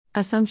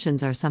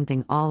Assumptions are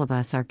something all of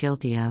us are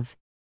guilty of.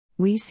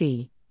 We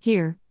see,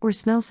 hear, or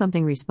smell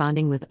something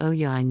responding with, "Oh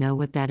yeah, I know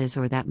what that is,"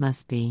 or "that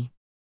must be."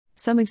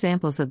 Some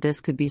examples of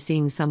this could be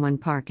seeing someone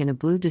park in a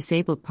blue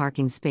disabled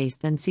parking space,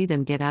 then see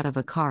them get out of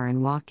a car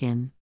and walk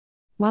in.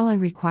 While I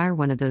require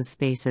one of those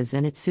spaces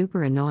and it's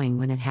super annoying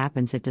when it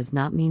happens, it does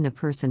not mean the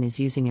person is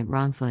using it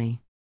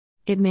wrongfully.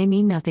 It may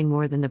mean nothing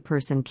more than the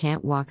person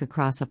can't walk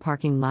across a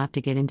parking lot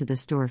to get into the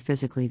store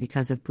physically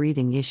because of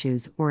breathing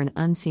issues or an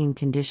unseen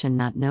condition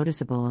not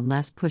noticeable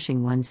unless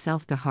pushing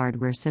oneself to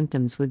hard where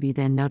symptoms would be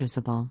then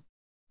noticeable.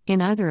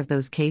 In either of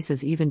those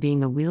cases, even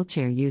being a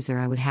wheelchair user,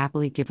 I would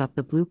happily give up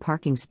the blue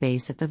parking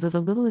space if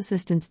the little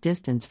assistance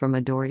distance from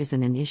a door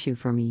isn't an issue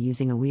for me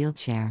using a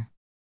wheelchair.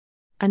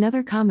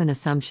 Another common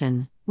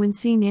assumption, when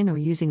seen in or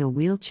using a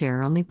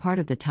wheelchair only part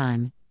of the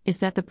time, is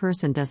that the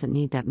person doesn't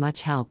need that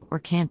much help or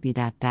can't be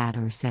that bad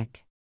or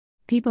sick.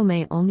 People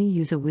may only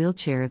use a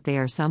wheelchair if they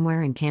are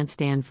somewhere and can't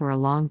stand for a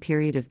long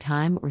period of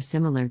time, or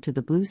similar to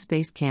the blue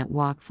space, can't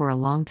walk for a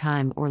long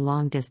time or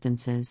long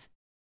distances.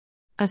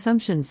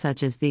 Assumptions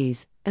such as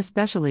these,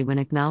 especially when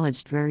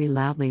acknowledged very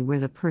loudly where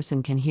the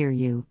person can hear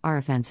you, are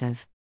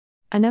offensive.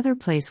 Another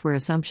place where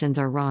assumptions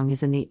are wrong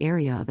is in the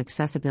area of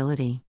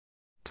accessibility.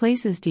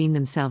 Places deem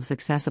themselves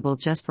accessible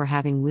just for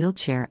having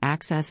wheelchair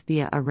access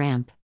via a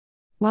ramp.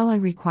 While I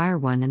require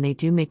one and they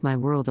do make my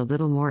world a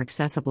little more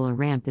accessible, a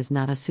ramp is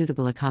not a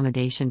suitable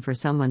accommodation for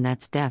someone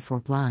that's deaf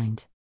or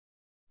blind.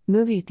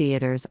 Movie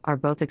theaters are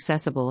both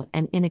accessible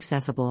and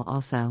inaccessible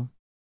also.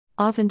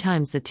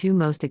 Oftentimes the two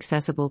most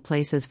accessible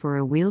places for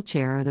a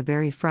wheelchair are the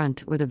very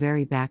front or the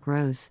very back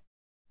rows.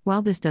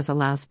 While this does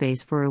allow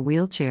space for a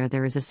wheelchair,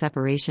 there is a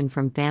separation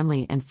from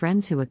family and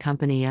friends who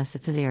accompany us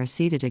if they are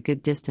seated a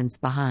good distance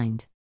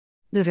behind.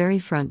 The very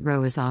front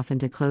row is often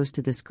too close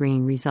to the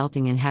screen,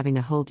 resulting in having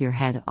to hold your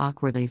head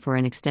awkwardly for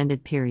an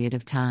extended period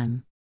of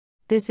time.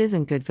 This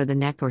isn't good for the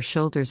neck or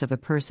shoulders of a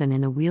person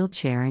in a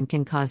wheelchair and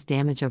can cause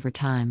damage over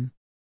time.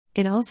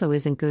 It also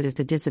isn't good if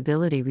the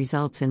disability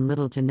results in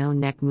little to no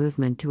neck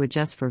movement to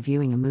adjust for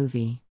viewing a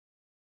movie.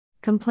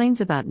 Complaints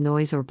about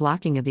noise or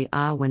blocking of the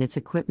aisle when it's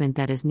equipment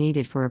that is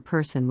needed for a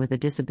person with a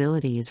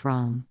disability is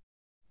wrong.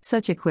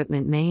 Such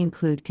equipment may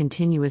include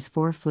continuous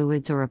for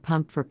fluids or a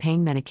pump for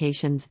pain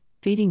medications,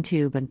 feeding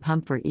tube and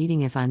pump for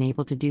eating if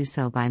unable to do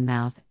so by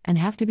mouth, and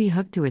have to be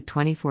hooked to it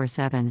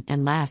 24/7,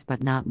 and last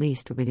but not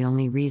least are the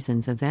only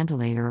reasons a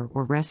ventilator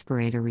or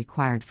respirator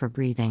required for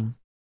breathing.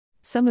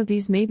 Some of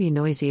these may be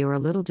noisy or a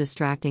little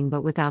distracting,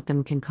 but without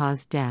them can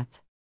cause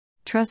death.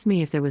 Trust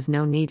me, if there was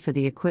no need for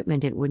the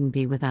equipment, it wouldn't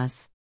be with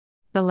us.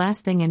 The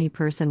last thing any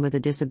person with a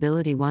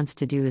disability wants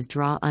to do is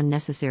draw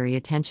unnecessary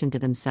attention to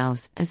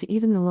themselves, as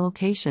even the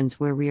locations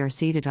where we are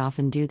seated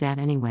often do that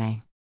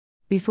anyway.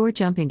 Before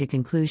jumping to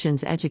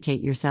conclusions,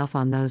 educate yourself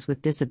on those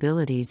with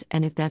disabilities,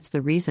 and if that's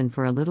the reason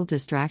for a little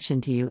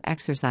distraction to you,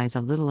 exercise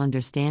a little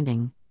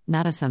understanding,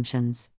 not assumptions.